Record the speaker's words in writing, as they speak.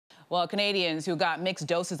Well, Canadians who got mixed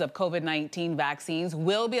doses of COVID-19 vaccines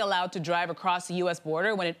will be allowed to drive across the U.S.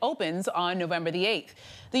 border when it opens on November the 8th.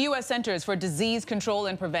 The U.S. Centers for Disease Control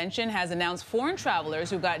and Prevention has announced foreign travelers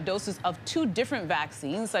who got doses of two different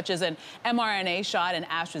vaccines, such as an mRNA shot and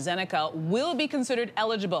AstraZeneca, will be considered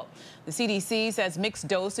eligible. The CDC says mixed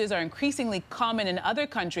doses are increasingly common in other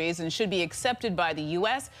countries and should be accepted by the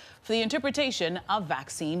U.S. for the interpretation of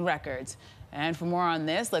vaccine records. And for more on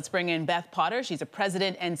this, let's bring in Beth Potter. She's the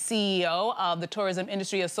president and CEO of the Tourism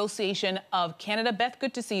Industry Association of Canada. Beth,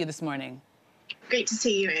 good to see you this morning. Great to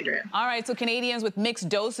see you, Andrea. All right, so Canadians with mixed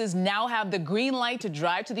doses now have the green light to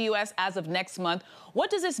drive to the U.S. as of next month. What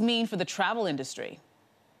does this mean for the travel industry?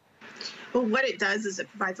 Well, what it does is it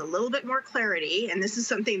provides a little bit more clarity, and this is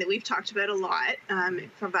something that we've talked about a lot,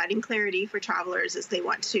 providing clarity for travelers as they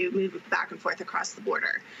want to move back and forth across the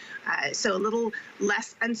border. So a little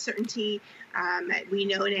less uncertainty. We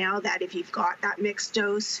know now that if you've got that mixed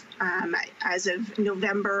dose, as of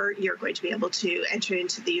November, you're going to be able to enter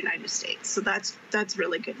into the United States. So that's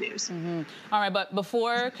really good news. Mm-hmm. All right, but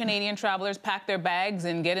before Canadian travelers pack their bags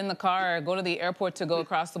and get in the car or go to the airport to go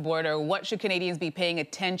across the border, what should Canadians be paying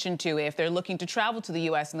attention to if they're looking to travel to the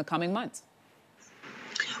U.S. in the coming months?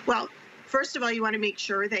 Well, first of all, you want to make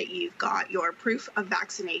sure that you've got your proof of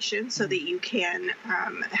vaccination so that you can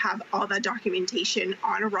have all that documentation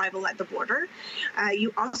on arrival at the border.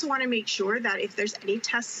 You also want to make sure that if there's any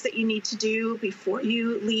tests that you need to do before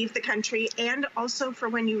you leave the country and also for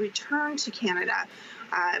when you return to Canada,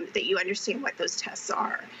 that you understand what those tests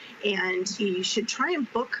are. And you should try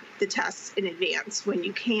and book the tests in advance when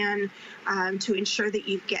you can to ensure that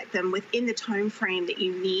you get them within the time frame that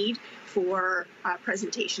you need for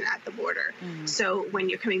presentation at the border. So when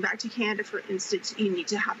you're coming back to Canada, for instance, you need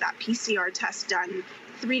to have that PCR test done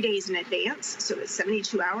 3 days in advance, so it's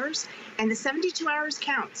 72 hours, and the 72 hours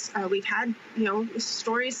counts. We've had,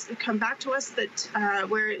 stories come back to us that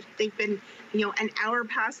where they've been, an hour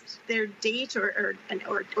past their date or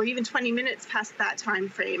even 20 minutes past that time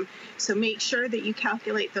frame. So make sure that you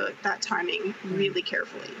calculate that timing really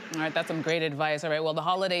carefully. All right, that's some great advice. All right, well, the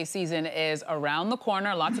holiday season is around the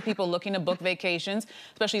corner. Lots of people looking to book vacations,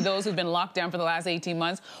 especially those who've been locked down for the last 18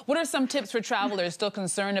 months. What are some tips for travelers still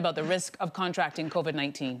concerned about the risk of contracting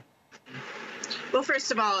COVID-19? Well,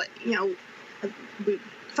 first of all, we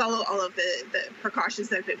follow all of the precautions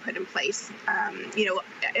that have been put in place.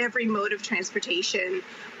 Every mode of transportation,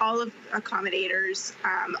 all of accommodators,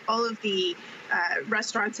 all of the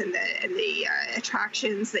restaurants and the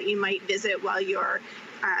attractions that you might visit while you're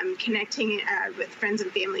connecting with friends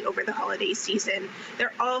and family over the holiday season,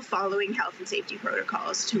 they're all following health and safety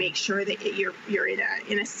protocols to make sure that you're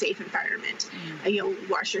in a safe environment.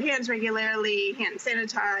 Wash your hands regularly, hand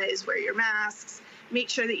sanitize, wear your masks. Make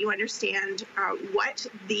sure that you understand what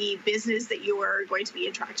the business that you are going to be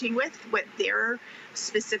interacting with, what their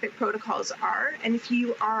specific protocols are. And if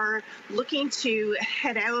you are looking to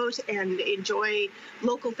head out and enjoy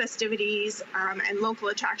local festivities and local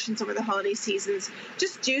attractions over the holiday seasons,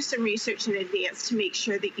 just do some research in advance to make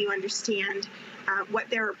sure that you understand what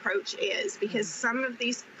their approach is, because some of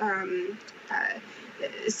these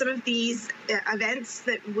events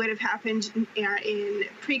that would have happened in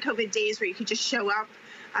pre-COVID days where you could just show up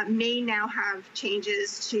may now have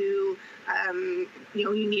changes to,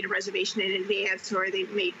 you need a reservation in advance, or they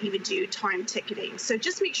may even do time ticketing. So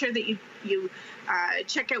just make sure that you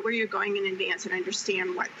check out where you're going in advance and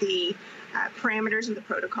understand what the parameters and the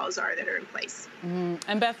protocols are that are in place.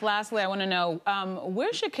 And Beth, lastly, I want to know,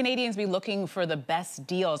 where should Canadians be looking for the best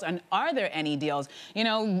deals? And are there any deals?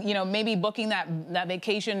 Maybe booking that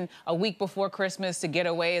vacation a week before Christmas to get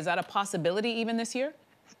away. Is that a possibility even this year?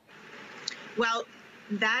 Well,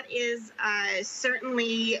 that is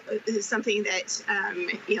certainly something that,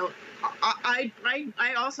 I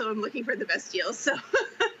also am looking for the best deals. So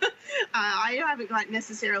I haven't got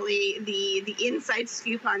necessarily the inside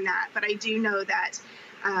scoop on that, but I do know that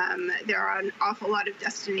there are an awful lot of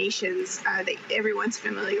destinations that everyone's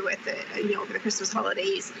familiar with, over the Christmas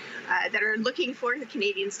holidays, that are looking for the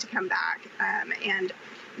Canadians to come back, and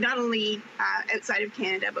not only outside of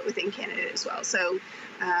Canada, but within Canada as well. So,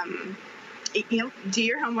 do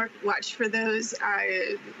your homework, watch for those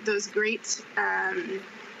great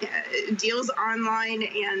deals online,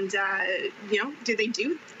 and do they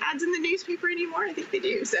do ads in the newspaper anymore? I think they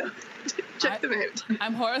do, so check them out.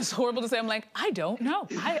 It's horrible to say. I'm like, I don't know.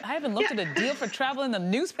 I haven't looked at a deal for travel in the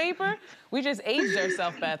newspaper. We just aged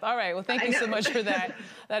ourselves, Beth. All right, well, thank you so much for that.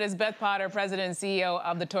 That is Beth Potter, President and CEO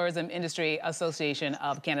of the Tourism Industry Association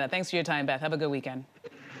of Canada. Thanks for your time, Beth. Have a good weekend.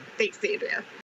 Thanks, Andrea.